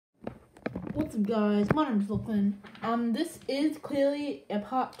What's up, guys? My name's Lachlan. This is clearly a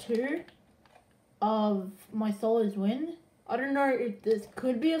part 2 of my solos win. I don't know if this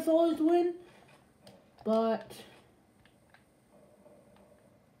could be a solos win, but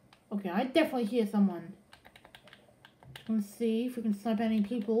okay, I definitely hear someone. Let's see if we can snipe any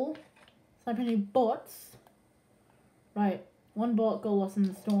people, snipe any bots. Right, one bot got lost in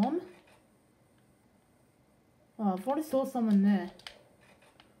the storm. Oh, I thought I saw someone there.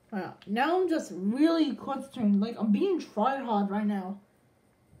 Right, now I'm just really concentrating, like I'm being try-hard right now.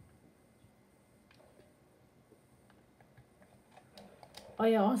 Oh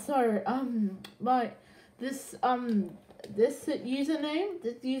yeah, also, but this username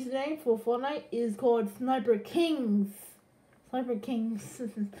for Fortnite is called Sniper Kings. Sniper Kings.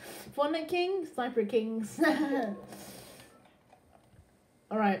 Fortnite Kings, Sniper Kings.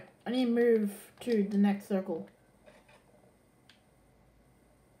 Alright, I need to move to the next circle.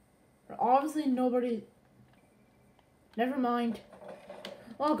 Obviously nobody... Never mind.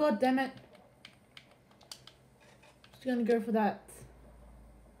 Oh god damn it. Just gonna go for that.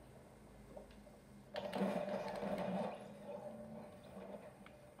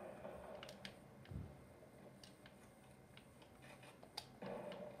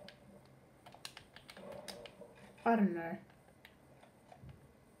 I don't know.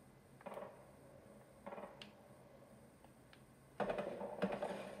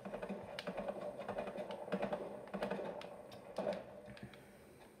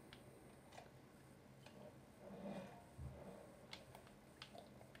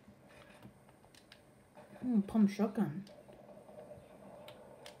 Pump shotgun.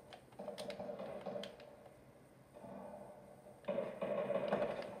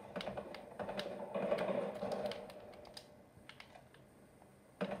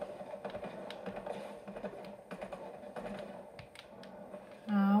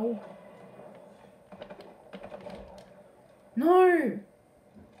 Ow. No!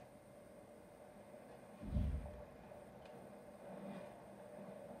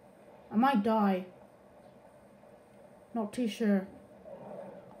 I might die. Not too sure.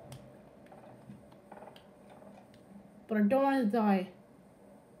 But I don't want to die.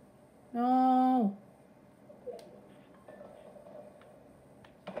 No!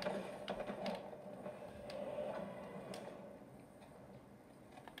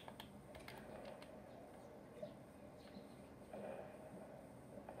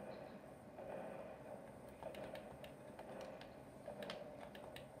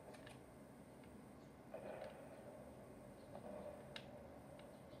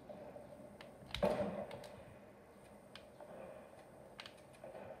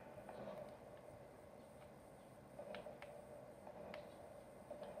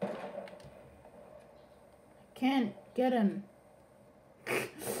 Can't get him.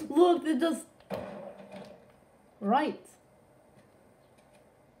 Look, they just... Right.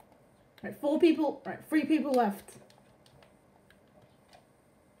 Right, 4 people... Right, 3 people left.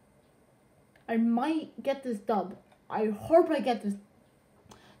 I might get this dub. I hope I get this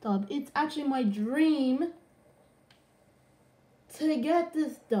dub. It's actually my dream to get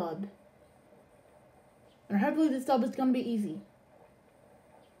this dub. And hopefully this dub is gonna be easy.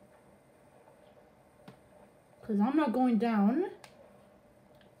 Because I'm not going down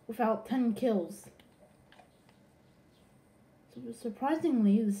without 10 kills. So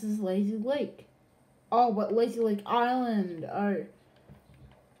surprisingly, this is Lazy Lake. Oh, but Lazy Lake Island. Oh.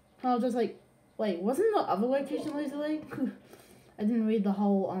 I was just like, wait, wasn't the other location Lazy Lake? I didn't read the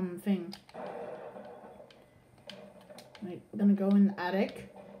whole thing. Right, we're gonna go in the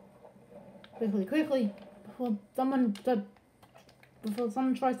attic. Quickly, quickly. Before someone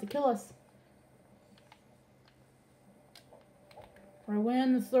tries to kill us. Right, we're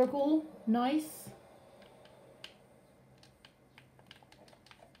in the circle. Nice.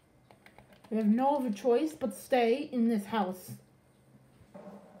 We have no other choice but stay in this house.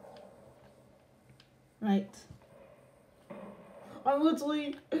 Right. I'm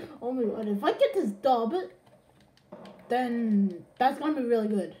literally... Oh my god, if I get this dub, then that's gonna be really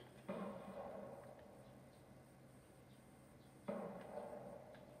good.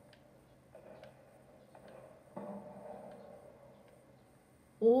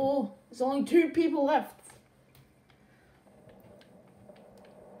 Oh, there's only 2 people left.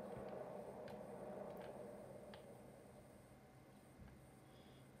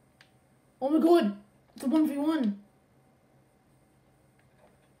 Oh my god, it's a 1v1.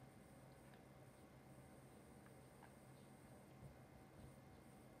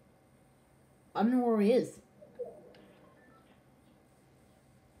 I don't know where he is.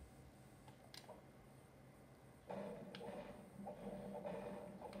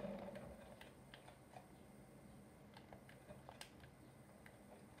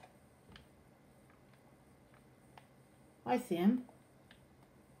 I see him.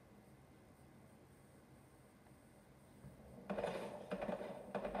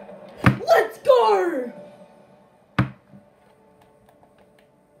 Let's go!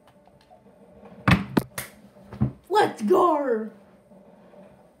 Let's go!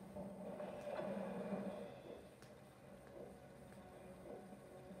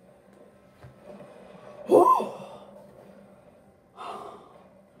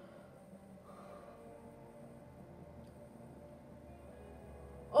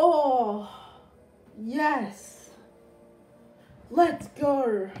 Oh, yes. Let's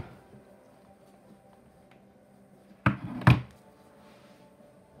go.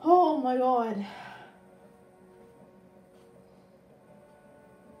 Oh my god.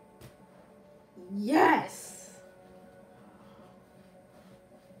 Yes.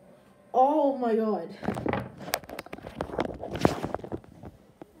 Oh my god.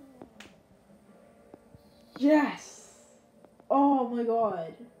 Yes. Oh my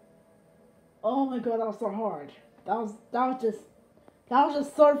god. Oh my god, that was so hard. That was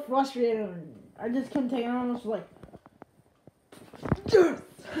just so frustrating. I just couldn't take it. I was like, yes!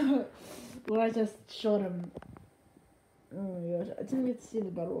 When I just showed him. Oh my gosh, I didn't get to see the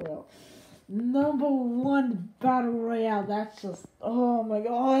battle royale. #1 battle royale. That's just, oh my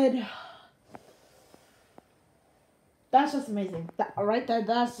god. That's just amazing.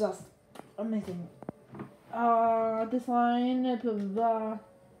 That's just amazing. This line, blah, blah, blah.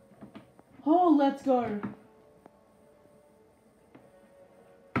 Oh, let's go.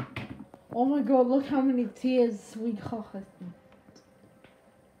 Oh my god, look how many tears we got.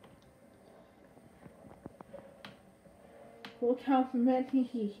 Look how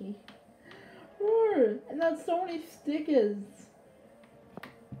many. Oh, and that's so many stickers.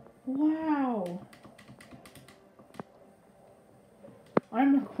 Wow.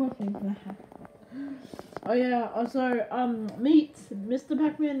 I'm equipping that. Oh yeah, also, meet Mr.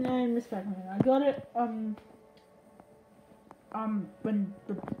 Pac-Man and Miss Pac-Man. I got it,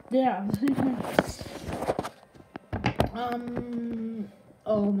 yeah.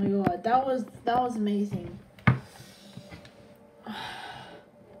 Oh my god, that was amazing.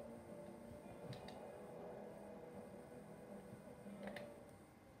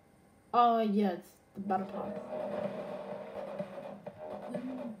 Oh yeah, it's the battle pass.